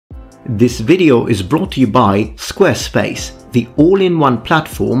This video is brought to you by Squarespace, the all-in-one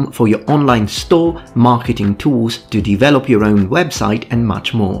platform for your online store, marketing tools to develop your own website and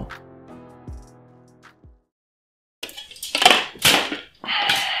much more.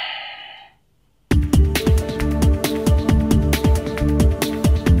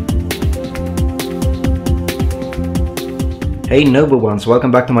 Hey noble ones, welcome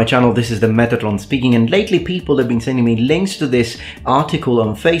back to my channel. This is the Metatron speaking, and lately people have been sending me links to this article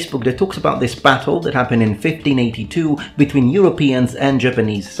on Facebook that talks about this battle that happened in 1582 between Europeans and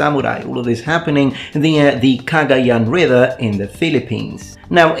Japanese samurai. All of this happening near the Cagayan River in the Philippines.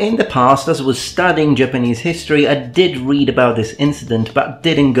 Now, in the past, as I was studying Japanese history, I did read about this incident but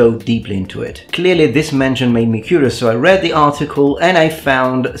didn't go deeply into it. Clearly this mention made me curious, so I read the article and I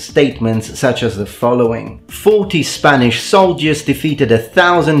found statements such as the following. 40 Spanish soldiers defeated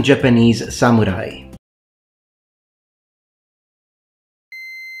 1,000 Japanese samurai.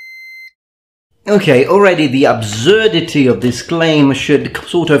 Okay, already the absurdity of this claim should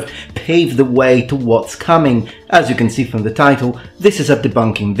sort of pave the way to what's coming. As you can see from the title, this is a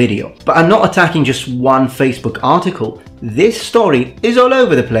debunking video. But I'm not attacking just one Facebook article. This story is all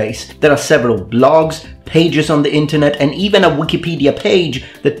over the place. There are several blogs, pages on the internet, and even a Wikipedia page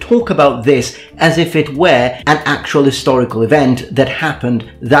that talk about this as if it were an actual historical event that happened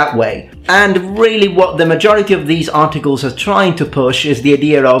that way. And really what the majority of these articles are trying to push is the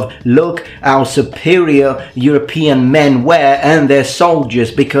idea of, look how superior European men were and their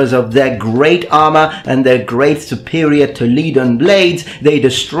soldiers because of their great armor and their great superior Toledan blades. They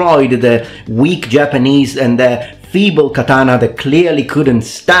destroyed the weak Japanese and their feeble katana that clearly couldn't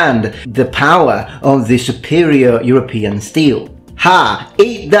stand the power of the superior European steel. Ha!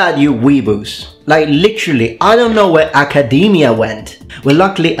 Eat that, you weeboos! Like literally, I don't know where academia went. Well,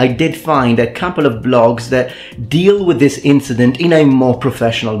 luckily I did find a couple of blogs that deal with this incident in a more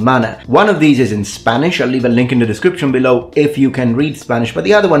professional manner. One of these is in Spanish, I'll leave a link in the description below if you can read Spanish, but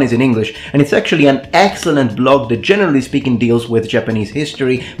the other one is in English, and it's actually an excellent blog that generally speaking deals with Japanese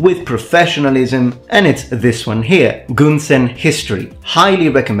history with professionalism, and it's this one here, Gunsen History. Highly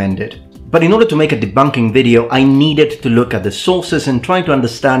recommended. But in order to make a debunking video, I needed to look at the sources and try to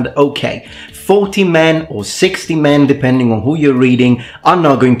understand, okay, 40 men or 60 men, depending on who you're reading, are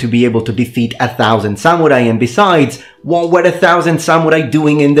not going to be able to defeat 1,000 samurai, and besides, what were 1,000 samurai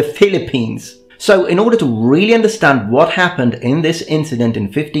doing in the Philippines? So in order to really understand what happened in this incident in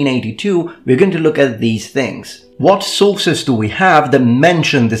 1582, we're going to look at these things. What sources do we have that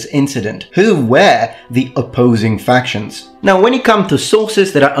mention this incident? Who were the opposing factions? Now, when it comes to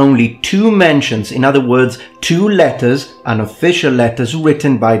sources, there are only two mentions, in other words, two letters, unofficial letters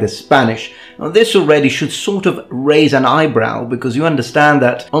written by the Spanish. Now, this already should sort of raise an eyebrow, because you understand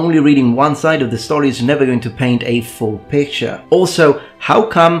that only reading one side of the story is never going to paint a full picture. Also, how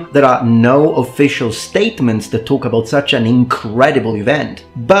come there are no official statements that talk about such an incredible event?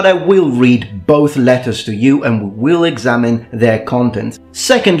 But I will read both letters to you and we will examine their contents.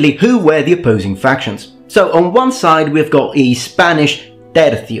 Secondly, who were the opposing factions? So on one side we've got a Spanish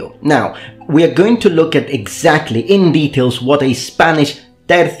tercio. Now, we are going to look at exactly in details what a Spanish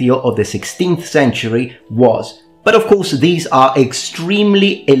tercio of the 16th century was. But of course these are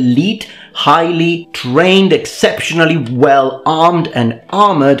extremely elite, highly trained, exceptionally well armed and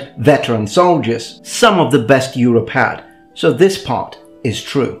armored veteran soldiers. Some of the best Europe had. So this part is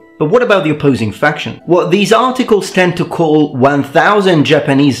true. But what about the opposing faction? Well, these articles tend to call 1,000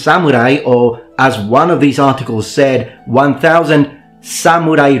 Japanese samurai, or as one of these articles said, 1,000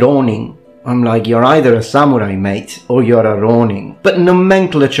 samurai ronin. I'm like, you're either a samurai, mate, or you're a ronin. But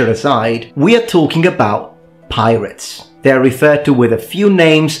nomenclature aside, we are talking about pirates. They are referred to with a few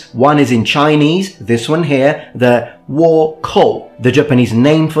names. One is in Chinese, this one here, the wokou. The Japanese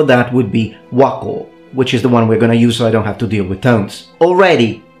name for that would be wokou, which is the one we're going to use so I don't have to deal with tones.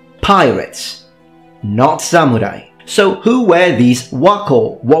 Already, pirates, not samurai. So who were these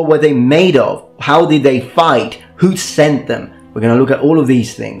wokou? What were they made of? How did they fight? Who sent them? We're going to look at all of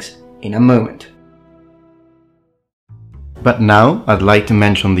these things in a moment. But now I'd like to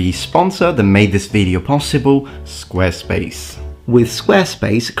mention the sponsor that made this video possible, Squarespace. With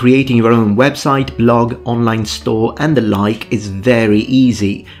Squarespace, creating your own website, blog, online store and the like is very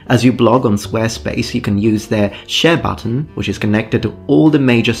easy. As you blog on Squarespace, you can use their share button, which is connected to all the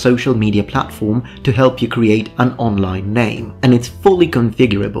major social media platforms, to help you create an online name, and it's fully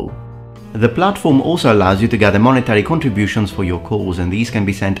configurable. The platform also allows you to gather monetary contributions for your cause, and these can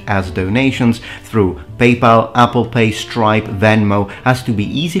be sent as donations through PayPal, Apple Pay, Stripe, Venmo, as to be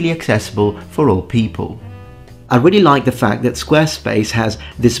easily accessible for all people. I really like the fact that Squarespace has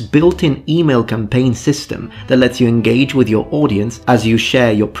this built-in email campaign system that lets you engage with your audience as you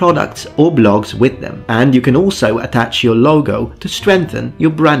share your products or blogs with them. And you can also attach your logo to strengthen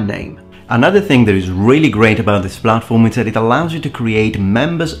your brand name. Another thing that is really great about this platform is that it allows you to create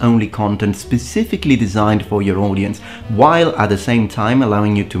members-only content specifically designed for your audience, while at the same time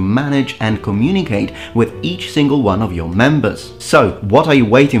allowing you to manage and communicate with each single one of your members. So, what are you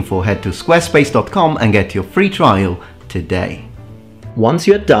waiting for? Head to squarespace.com and get your free trial today. Once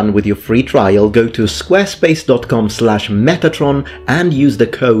you're done with your free trial, go to squarespace.com/Metatron and use the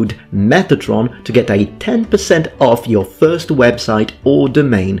code Metatron to get a 10% off your first website or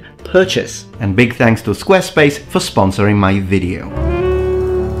domain purchase. And big thanks to Squarespace for sponsoring my video.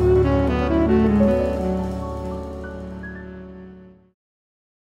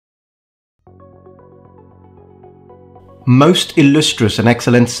 Most illustrious and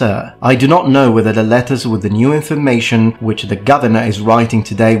excellent sir, I do not know whether the letters with the new information which the governor is writing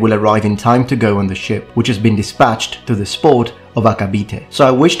today will arrive in time to go on the ship, which has been dispatched to the port of Acabite. So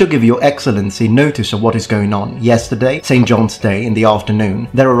I wish to give your excellency notice of what is going on. Yesterday, St. John's Day, in the afternoon,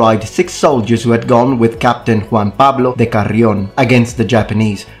 there arrived 6 soldiers who had gone with Captain Juan Pablo de Carrion against the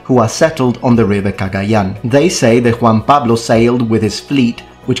Japanese, who are settled on the river Cagayan. They say that Juan Pablo sailed with his fleet,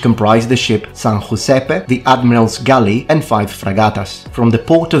 which comprised the ship San Giuseppe, the Admiral's Galley, and 5 fragatas, from the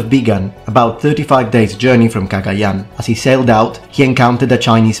port of Bigan, about 35 days' journey from Cagayan. As he sailed out, he encountered a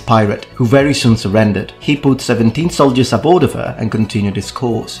Chinese pirate, who very soon surrendered. He put 17 soldiers aboard of her and continued his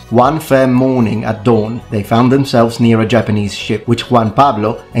course. One fair morning at dawn, they found themselves near a Japanese ship, which Juan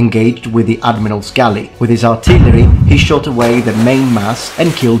Pablo engaged with the Admiral's Galley. With his artillery, he shot away the mainmast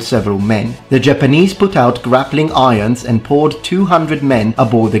and killed several men. The Japanese put out grappling irons and poured 200 men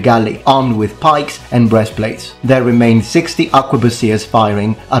aboard the galley, armed with pikes and breastplates. There remained 60 arquebusiers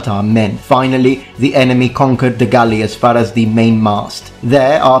firing at our men. Finally, the enemy conquered the galley as far as the mainmast.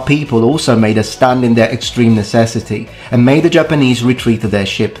 There, our people also made a stand in their extreme necessity and made the Japanese retreat to their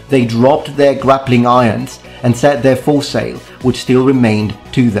ship. They dropped their grappling irons and set their foresail, which still remained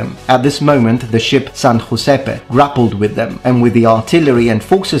to them. At this moment, the ship San Giuseppe grappled with them, and with the artillery and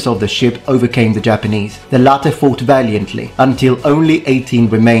forces of the ship overcame the Japanese. The latter fought valiantly, until only 18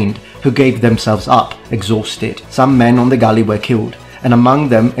 remained, who gave themselves up, exhausted. Some men on the galley were killed, and among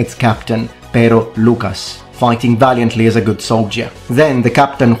them its captain, Pero Lucas, fighting valiantly as a good soldier. Then the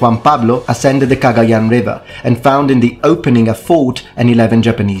captain Juan Pablo ascended the Cagayan River and found in the opening a fort and 11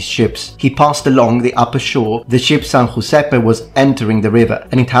 Japanese ships. He passed along the upper shore. The ship San Giuseppe was entering the river,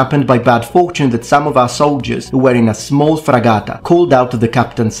 and it happened by bad fortune that some of our soldiers, who were in a small fragata, called out to the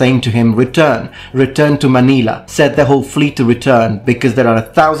captain, saying to him, "Return, return to Manila. Set the whole fleet to return, because there are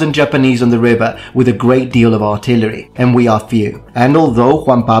 1,000 Japanese on the river with a great deal of artillery, and we are few." And although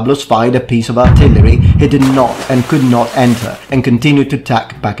Juan Pablo's fired a piece of artillery, he did not and could not enter, and continued to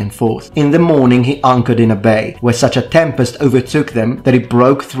tack back and forth. In the morning he anchored in a bay, where such a tempest overtook them that it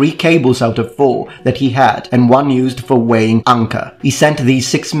broke 3 cables out of 4 that he had, and one used for weighing anchor. He sent these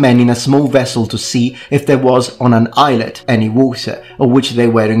 6 men in a small vessel to see if there was on an islet any water, of which they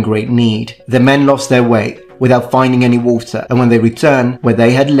were in great need. The men lost their way without finding any water, and when they returned where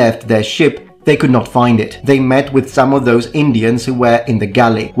they had left their ship, they could not find it. They met with some of those Indians who were in the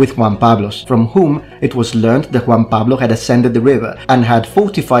galley with Juan Pablo's, from whom it was learnt that Juan Pablo had ascended the river and had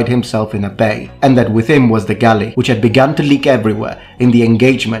fortified himself in a bay, and that with him was the galley, which had begun to leak everywhere in the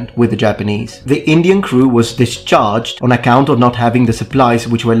engagement with the Japanese. The Indian crew was discharged on account of not having the supplies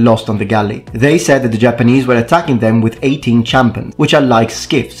which were lost on the galley. They said that the Japanese were attacking them with 18 champans, which are like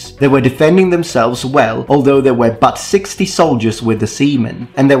skiffs. They were defending themselves well, although there were but 60 soldiers with the seamen,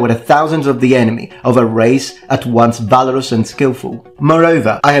 and there were thousands of the enemy, of a race at once valorous and skillful.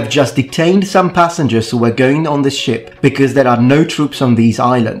 Moreover, I have just detained some passengers who were going on the ship, because there are no troops on these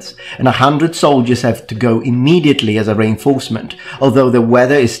islands, and 100 soldiers have to go immediately as a reinforcement, although the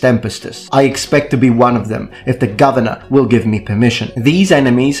weather is tempestuous. I expect to be one of them, if the governor will give me permission. These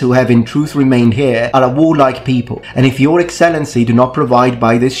enemies, who have in truth remained here, are a warlike people, and if your excellency do not provide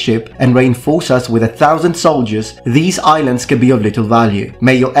by this ship, and reinforce us with 1,000 soldiers, these islands can be of little value.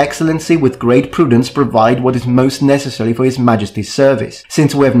 May your excellency with great prudence provide what is most necessary for his majesty's service.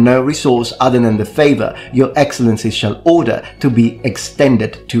 Since we have no resource other than the favor your excellency shall order to be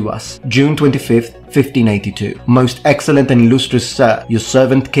extended to us. June 25th, 1582. Most excellent and illustrious sir, your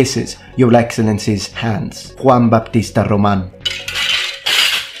servant kisses your excellency's hands. Juan Baptista Roman.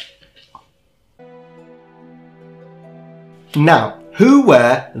 Now, Who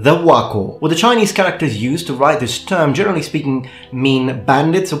were the wokou? Well, the Chinese characters used to write this term, generally speaking, mean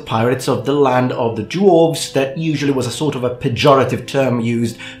bandits or pirates of the land of the dwarves. That usually was a sort of a pejorative term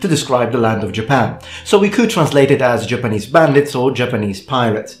used to describe the land of Japan. So we could translate it as Japanese bandits or Japanese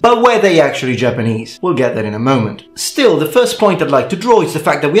pirates. But were they actually Japanese? We'll get there in a moment. Still, the first point I'd like to draw is the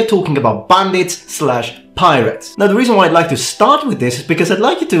fact that we are talking about bandits/pirates. Now, the reason why I'd like to start with this is because I'd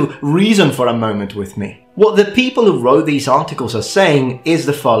like you to reason for a moment with me. What the people who wrote these articles are saying is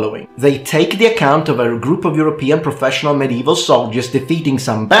the following. They take the account of a group of European professional medieval soldiers defeating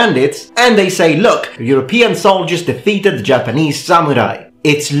some bandits, and they say, look, European soldiers defeated Japanese samurai.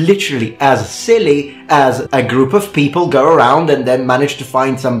 It's literally as silly as a group of people go around and then manage to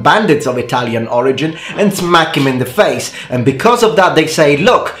find some bandits of Italian origin and smack him in the face. And because of that, they say,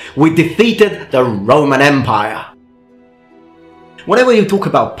 look, we defeated the Roman Empire. Whenever you talk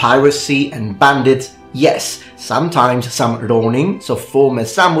about piracy and bandits, yes, sometimes some ronin, so former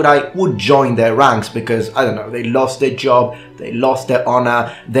samurai, would join their ranks because, I don't know, they lost their job, they lost their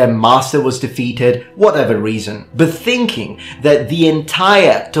honor, their master was defeated, whatever reason. But thinking that the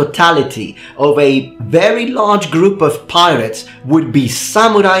entire totality of a very large group of pirates would be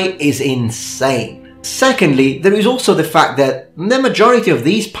samurai is insane. Secondly, there is also the fact that the majority of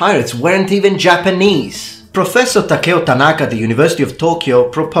these pirates weren't even Japanese. Professor Takeo Tanaka at the University of Tokyo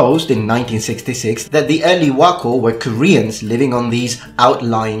proposed in 1966 that the early wokou were Koreans living on these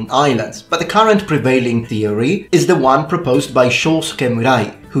outlying islands, but the current prevailing theory is the one proposed by Shosuke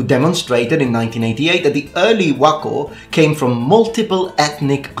Murai, who demonstrated in 1988 that the early wokou came from multiple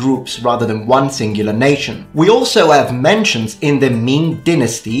ethnic groups rather than one singular nation. We also have mentions in the Ming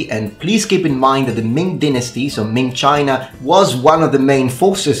dynasty, and please keep in mind that the Ming dynasty, so Ming China, was one of the main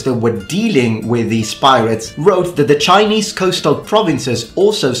forces that were dealing with these pirates, wrote that the Chinese coastal provinces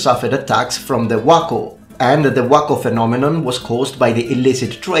also suffered attacks from the wokou, and that the wokou phenomenon was caused by the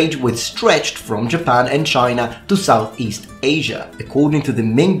illicit trade which stretched from Japan and China to Southeast Asia. According to the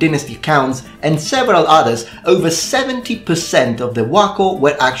Ming dynasty accounts and several others, over 70% of the wokou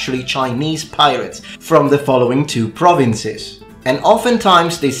were actually Chinese pirates from the following two provinces. And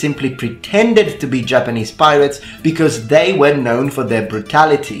oftentimes they simply pretended to be Japanese pirates because they were known for their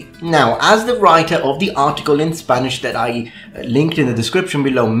brutality. Now, as the writer of the article in Spanish that I linked in the description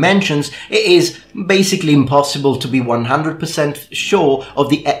below mentions, it is basically impossible to be 100% sure of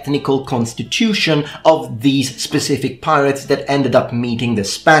the ethnical constitution of these specific pirates that ended up meeting the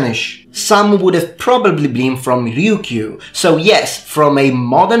Spanish. Some would have probably been from Ryukyu, so yes, from a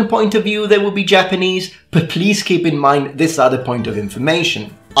modern point of view they would be Japanese, but please keep in mind this other point of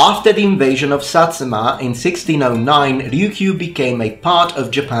information. After the invasion of Satsuma in 1609, Ryukyu became a part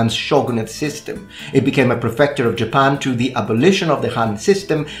of Japan's shogunate system. It became a prefecture of Japan through the abolition of the Han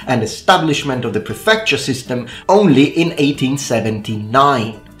system and establishment of the prefecture system only in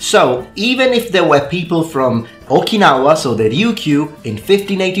 1879. So, even if there were people from Okinawa, so the Ryukyu, in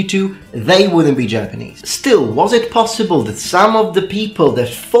 1582, they wouldn't be Japanese. Still, was it possible that some of the people that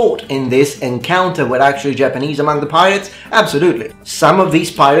fought in this encounter were actually Japanese among the pirates? Absolutely. Some of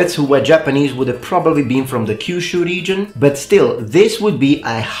these pirates who were Japanese would have probably been from the Kyushu region, but still, this would be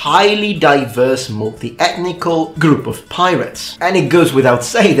a highly diverse multi-ethnical group of pirates. And it goes without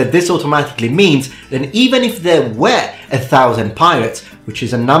saying that this automatically means that even if there were 1,000 pirates, which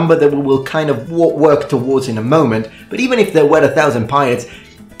is a number that we will kind of work towards in a moment, but even if there were 1,000 pirates,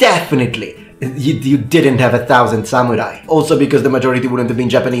 definitely you didn't have 1,000 samurai. Also because the majority wouldn't have been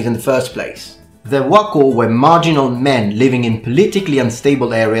Japanese in the first place. The wokou were marginal men living in politically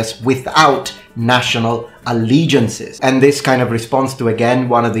unstable areas without national allegiances. And this kind of responds to, again,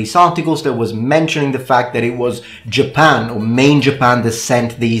 one of these articles that was mentioning the fact that it was Japan or main Japan that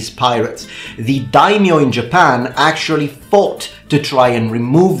sent these pirates. The daimyo in Japan actually fought to try and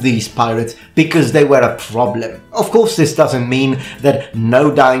remove these pirates because they were a problem. Of course, this doesn't mean that no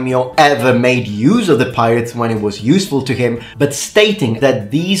daimyo ever made use of the pirates when it was useful to him, but stating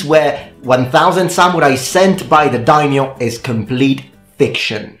that these were 1,000 samurai sent by the daimyo is complete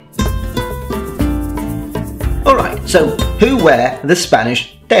fiction. Alright, so who were the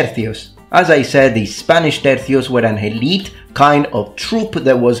Spanish Tercios? As I said, the Spanish Tercios were an elite kind of troop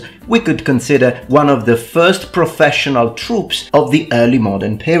that was, we could consider, one of the first professional troops of the early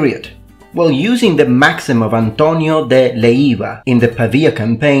modern period. Well, using the maxim of Antonio de Leiva in the Pavia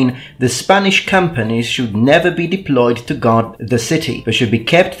campaign, the Spanish companies should never be deployed to guard the city, but should be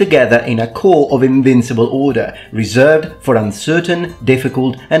kept together in a core of invincible order, reserved for uncertain,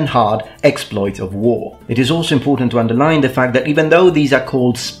 difficult and hard exploits of war. It is also important to underline the fact that even though these are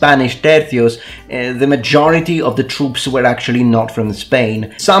called Spanish Tercios, the majority of the troops were actually not from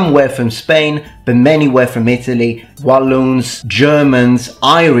Spain. Some were from Spain, but many were from Italy, Walloons, Germans,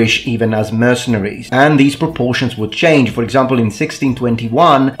 Irish even as mercenaries. And these proportions would change. For example, in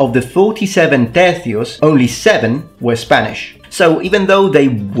 1621, of the 47 tercios, only 7 were Spanish. So even though they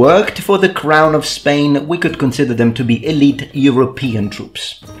worked for the crown of Spain, we could consider them to be elite European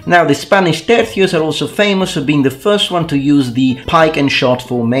troops. Now, the Spanish tercios are also famous for being the first one to use the pike and shot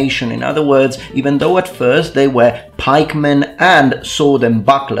formation. In other words, even though at first they were pikemen and sword and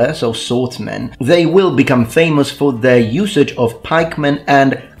buckler, so swordsmen, they will become famous for their usage of pikemen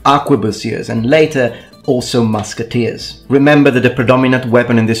and arquebusiers, and later also musketeers. Remember that the predominant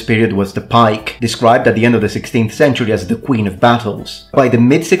weapon in this period was the pike, described at the end of the 16th century as the queen of battles. By the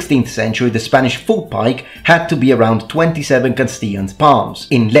mid-16th century, the Spanish full pike had to be around 27 Castilian palms,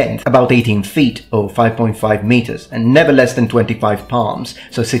 in length about 18 feet or 5.5 meters, and never less than 25 palms,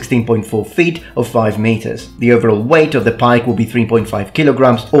 so 16.4 feet or 5 meters. The overall weight of the pike will be 3.5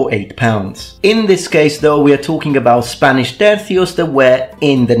 kilograms or 8 pounds. In this case, though, we are talking about Spanish tercios that were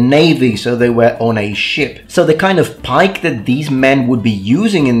in the navy, so they were on a ship. So the kind of pike that these men would be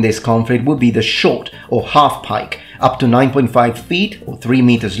using in this conflict would be the short or half pike, up to 9.5 feet or 3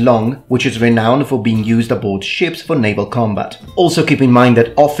 meters long, which is renowned for being used aboard ships for naval combat. Also keep in mind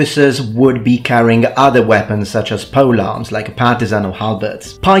that officers would be carrying other weapons such as polearms like a partisan or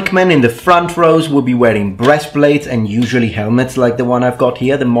halberds. Pikemen in the front rows would be wearing breastplates and usually helmets like the one I've got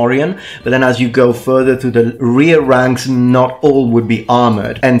here, the morion, but then as you go further to the rear ranks, not all would be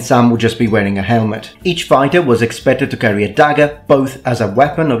armored and some would just be wearing a helmet. Each fighter was expected to carry a dagger, both as a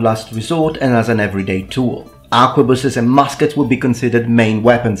weapon of last resort and as an everyday tool. Arquebuses and muskets would be considered main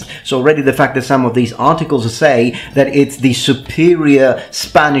weapons. So already the fact that some of these articles say that it's the superior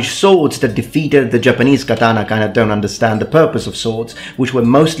Spanish swords that defeated the Japanese katana, kind of don't understand the purpose of swords, which were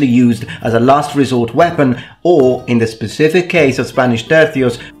mostly used as a last resort weapon, or in the specific case of Spanish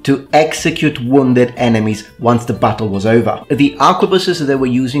tercios, to execute wounded enemies once the battle was over. The arquebuses they were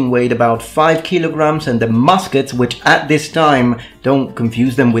using weighed about 5 kilograms, and the muskets, which at this time, don't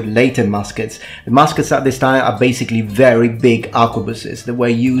confuse them with later muskets, the muskets at this time are basically very big arquebuses that were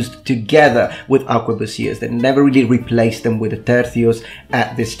used together with arquebusiers. They never really replaced them with the tercios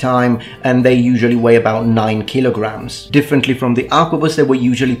at this time, and they usually weigh about 9 kilograms. Differently from the arquebus, they were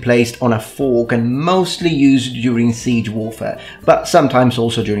usually placed on a fork and mostly used during siege warfare, but sometimes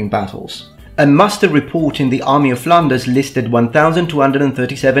also during battles. A muster report in the Army of Flanders listed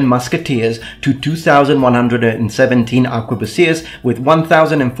 1,237 musketeers to 2,117 arquebusiers, with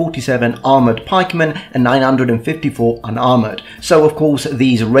 1,047 armoured pikemen and 954 unarmoured. So of course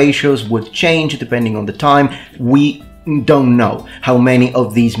these ratios would change depending on the time. We don't know how many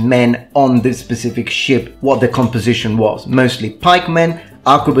of these men on this specific ship, what the composition was. Mostly pikemen,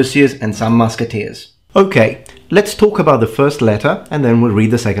 arquebusiers and some musketeers. Okay, let's talk about the first letter and then we'll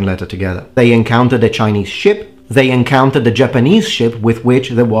read the second letter together. They encountered a Chinese ship. They encountered the Japanese ship with which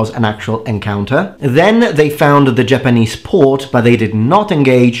there was an actual encounter. Then they found the Japanese port, but they did not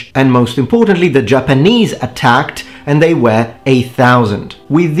engage. And most importantly, the Japanese attacked and they were 1,000.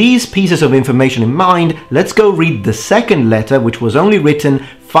 With these pieces of information in mind, let's go read the second letter, which was only written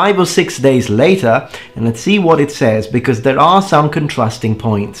 5 or 6 days later, and let's see what it says, because there are some contrasting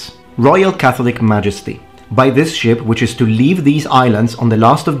points. Royal Catholic Majesty. By this ship, which is to leave these islands on the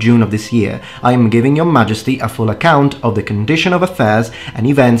last of June of this year, I am giving your Majesty a full account of the condition of affairs and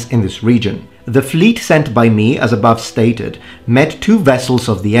events in this region. The fleet sent by me, as above stated, met 2 vessels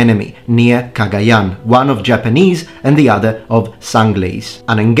of the enemy near Cagayan, one of Japanese and the other of Sanglais.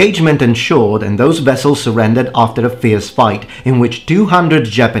 An engagement ensured and those vessels surrendered after a fierce fight, in which 200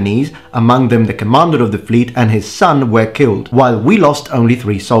 Japanese, among them the commander of the fleet and his son, were killed, while we lost only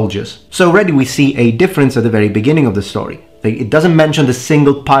 3 soldiers. So already we see a difference at the very beginning of the story. It doesn't mention the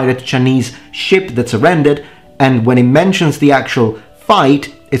single pirate Chinese ship that surrendered, and when it mentions the actual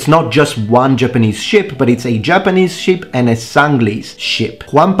fight, it's not just one Japanese ship, but it's a Japanese ship and a Sanglais ship.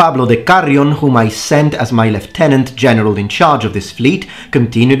 Juan Pablo de Carrion, whom I sent as my lieutenant general in charge of this fleet,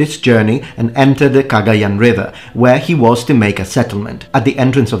 continued its journey and entered the Cagayan River, where he was to make a settlement. At the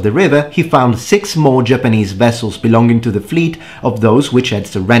entrance of the river, he found 6 more Japanese vessels belonging to the fleet of those which had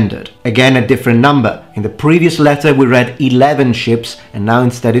surrendered. Again, a different number. In the previous letter we read 11 ships, and now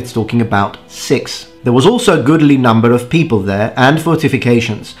instead it's talking about 6. There was also a goodly number of people there and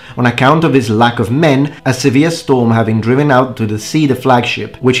fortifications. On account of his lack of men, a severe storm having driven out to the sea the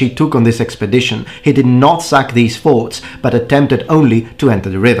flagship, which he took on this expedition, he did not sack these forts, but attempted only to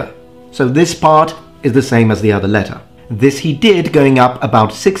enter the river. So this part is the same as the other letter. This he did, going up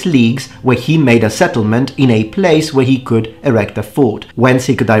about 6 leagues, where he made a settlement in a place where he could erect a fort, whence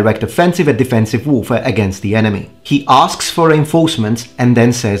he could direct offensive and defensive warfare against the enemy. He asks for reinforcements and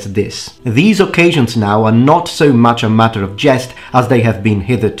then says this: "These occasions now are not so much a matter of jest as they have been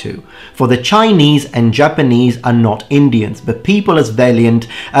hitherto, for the Chinese and Japanese are not Indians, but people as valiant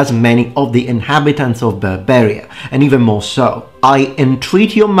as many of the inhabitants of Berberia, and even more so. I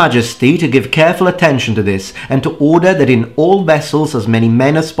entreat your majesty to give careful attention to this, and to order that in all vessels as many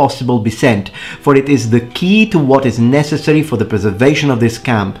men as possible be sent, for it is the key to what is necessary for the preservation of this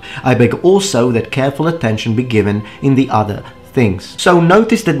camp. I beg also that careful attention be given in the other things." So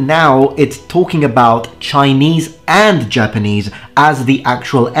notice that now it's talking about Chinese and Japanese as the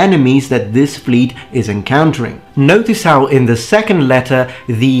actual enemies that this fleet is encountering. Notice how in the second letter,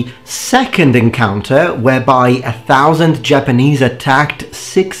 the second encounter, whereby 1,000 Japanese attacked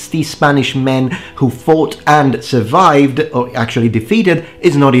 60 Spanish men who fought and survived, or actually defeated,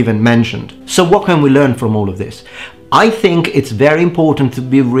 is not even mentioned. So what can we learn from all of this? I think it's very important to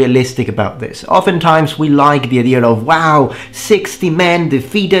be realistic about this. Oftentimes we like the idea of, wow, 60 men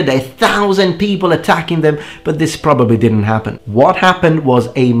defeated, 1,000 people attacking them, but this probably didn't happen. What happened was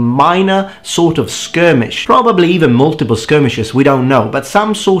a minor sort of skirmish, probably even multiple skirmishes, we don't know, but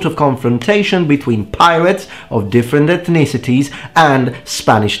some sort of confrontation between pirates of different ethnicities and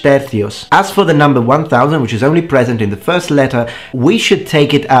Spanish tercios. As for the number 1,000, which is only present in the first letter, we should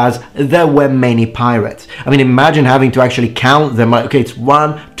take it as there were many pirates. I mean, imagine having to actually count them. Okay, it's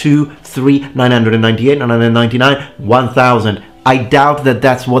 1, 2, 3, 998, 999, 1,000. I doubt that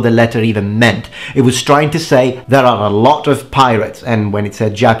that's what the letter even meant. It was trying to say there are a lot of pirates, and when it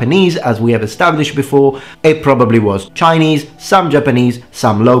said Japanese, as we have established before, it probably was Chinese, some Japanese,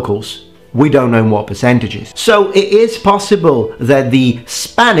 some locals. We don't know what percentages. So it is possible that the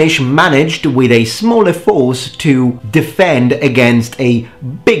Spanish managed with a smaller force to defend against a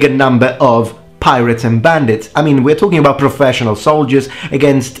bigger number of pirates and bandits. I mean, we're talking about professional soldiers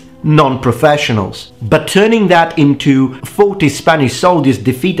against non-professionals. But turning that into 40 Spanish soldiers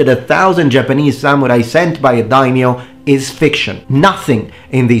defeated 1,000 Japanese samurai sent by a daimyo is fiction. Nothing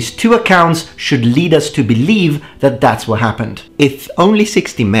in these two accounts should lead us to believe that that's what happened. If only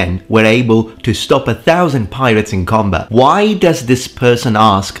 60 men were able to stop 1,000 pirates in combat, why does this person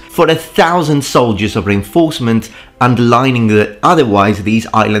ask for 1,000 soldiers of reinforcement, underlining that otherwise these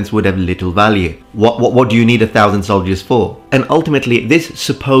islands would have little value? What do you need 1,000 soldiers for? And ultimately, this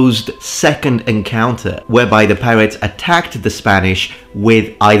supposed second encounter, whereby the pirates attacked the Spanish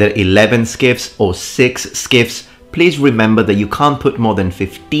with either 11 skiffs or 6 skiffs, please remember that you can't put more than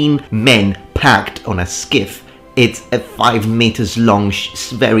 15 men packed on a skiff. It's a 5 meters long,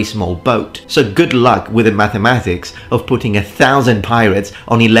 very small boat. So good luck with the mathematics of putting 1,000 pirates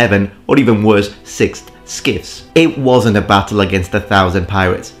on 11, or even worse, 6 skiffs. It wasn't a battle against 1,000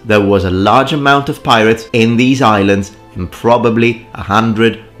 pirates. There was a large amount of pirates in these islands, and probably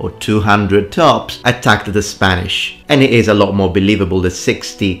 100 or 200 tops attacked the Spanish. And it is a lot more believable that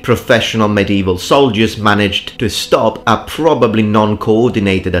 60 professional medieval soldiers managed to stop a probably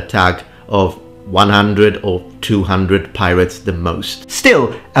non-coordinated attack of 100 or 200 pirates the most.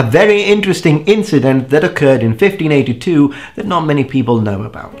 Still, a very interesting incident that occurred in 1582 that not many people know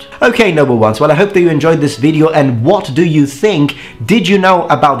about. Okay, noble ones, well, I hope that you enjoyed this video, and what do you think? Did you know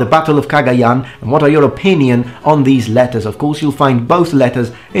about the Battle of Cagayan, and what are your opinion on these letters? Of course, you'll find both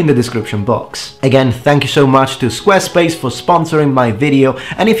letters in the description box. Again, thank you so much to Squarespace for sponsoring my video,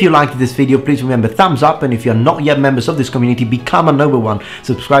 and if you liked this video, please remember thumbs up, and if you're not yet members of this community, become a noble one.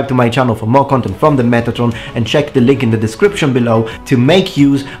 Subscribe to my channel for more content from the Metatron, and check the link in the description below to make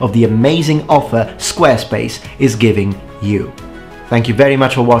use of the amazing offer Squarespace is giving you. Thank you very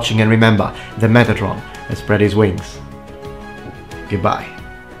much for watching, and remember, the Metatron has spread his wings. Goodbye.